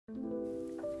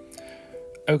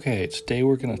Okay, today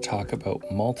we're going to talk about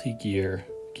multi-gear,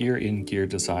 gear-in-gear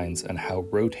designs and how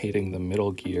rotating the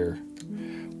middle gear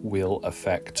will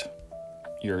affect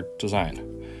your design.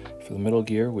 For the middle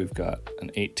gear, we've got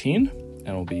an 18,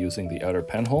 and we'll be using the outer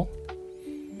pen hole.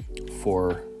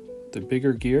 For the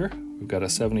bigger gear, we've got a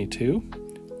 72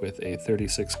 with a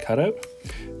 36 cutout,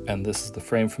 and this is the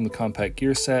frame from the compact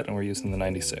gear set, and we're using the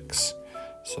 96.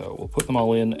 So we'll put them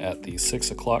all in at the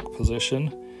 6 o'clock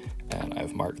position, and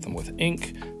I've marked them with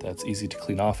ink. That's easy to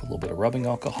clean off, a little bit of rubbing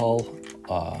alcohol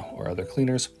or other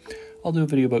cleaners. I'll do a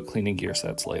video about cleaning gear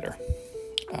sets later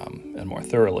and more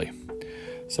thoroughly.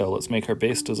 So let's make our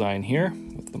base design here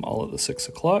with them all at the 6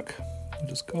 o'clock. We'll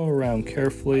just go around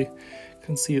carefully. You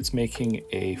can see it's making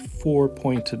a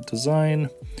 4-pointed design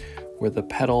where the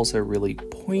petals are really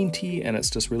pointy and it's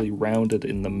just really rounded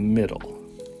in the middle.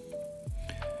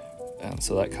 And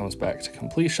so that comes back to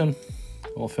completion.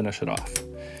 We'll finish it off.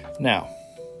 Now,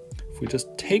 if we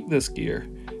just take this gear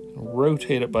and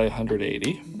rotate it by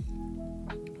 180,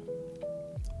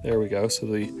 there we go. So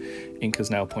the ink is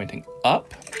now pointing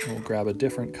up. We'll grab a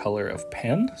different color of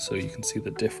pen so you can see the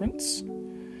difference.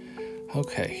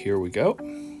 Okay, here we go.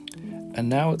 And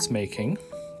now it's making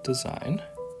design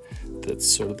that's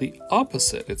sort of the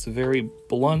opposite. It's very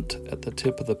blunt at the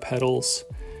tip of the petals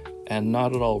and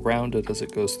not at all rounded as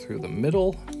it goes through the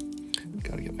middle.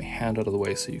 Gotta get my hand out of the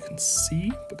way so you can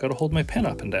see, but gotta hold my pen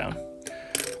up and down.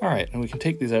 All right, and we can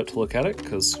take these out to look at it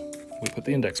because we put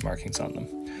the index markings on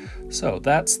them. So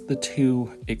that's the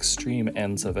two extreme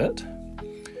ends of it.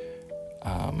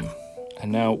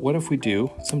 And now what if we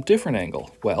do some different angle?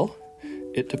 Well,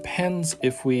 it depends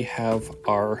if we have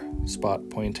our spot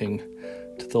pointing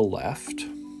to the left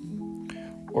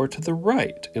or to the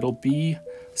right. It'll be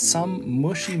some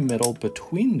mushy middle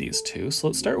between these two. So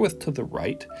let's start with to the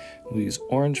right. We'll use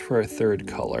orange for our third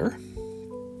color.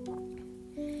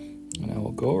 And I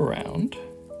will go around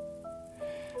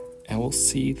and we'll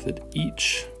see that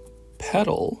each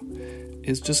petal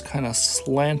is just kind of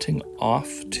slanting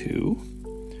off to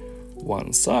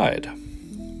one side.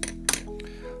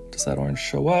 Does that orange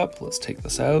show up? Let's take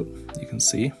this out. You can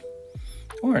see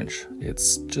orange.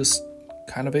 It's just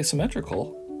kind of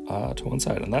asymmetrical to one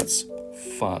side, and that's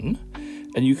fun.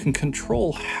 And you can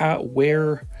control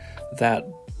where that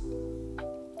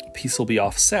piece will be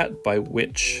offset by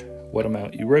what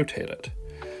amount you rotate it.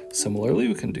 Similarly,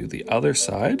 we can do the other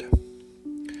side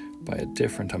by a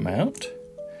different amount,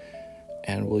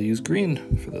 and we'll use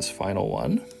green for this final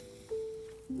one.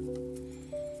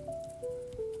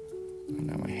 And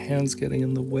now my hand's getting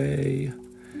in the way,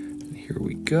 and here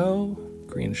we go.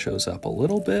 Green shows up a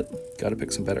little bit. Got to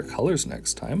pick some better colors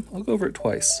next time. I'll go over it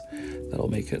twice. That'll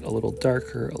make it a little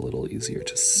darker, a little easier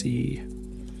to see.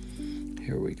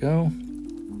 Here we go.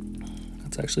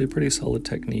 That's actually a pretty solid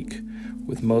technique.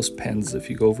 With most pens, if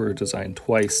you go over a design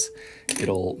twice,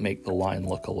 it'll make the line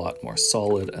look a lot more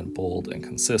solid and bold and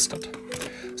consistent.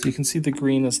 So you can see the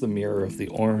green is the mirror of the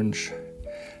orange,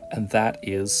 and that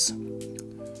is,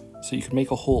 so you can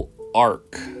make a whole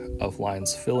arc of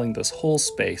lines filling this whole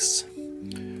space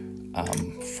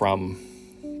from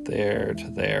there to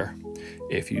there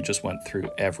if you just went through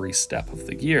every step of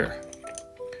the gear.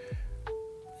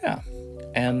 Yeah,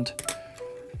 and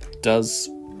does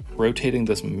rotating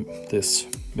this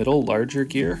middle larger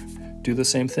gear do the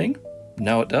same thing?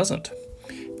 No, it doesn't.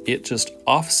 It just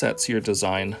offsets your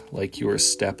design like you were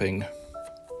stepping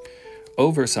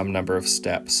over some number of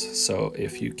steps. So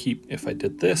if I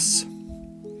did this,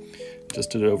 just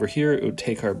did it over here, it would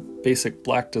take our basic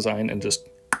black design and just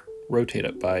rotate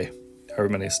it by however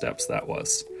many steps that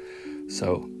was.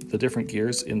 So the different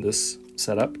gears in this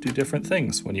setup do different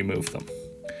things when you move them.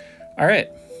 All right,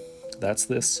 that's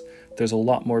this. There's a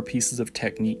lot more pieces of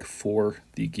technique for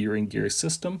the gear-in-gear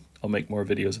system. I'll make more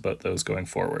videos about those going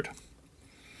forward.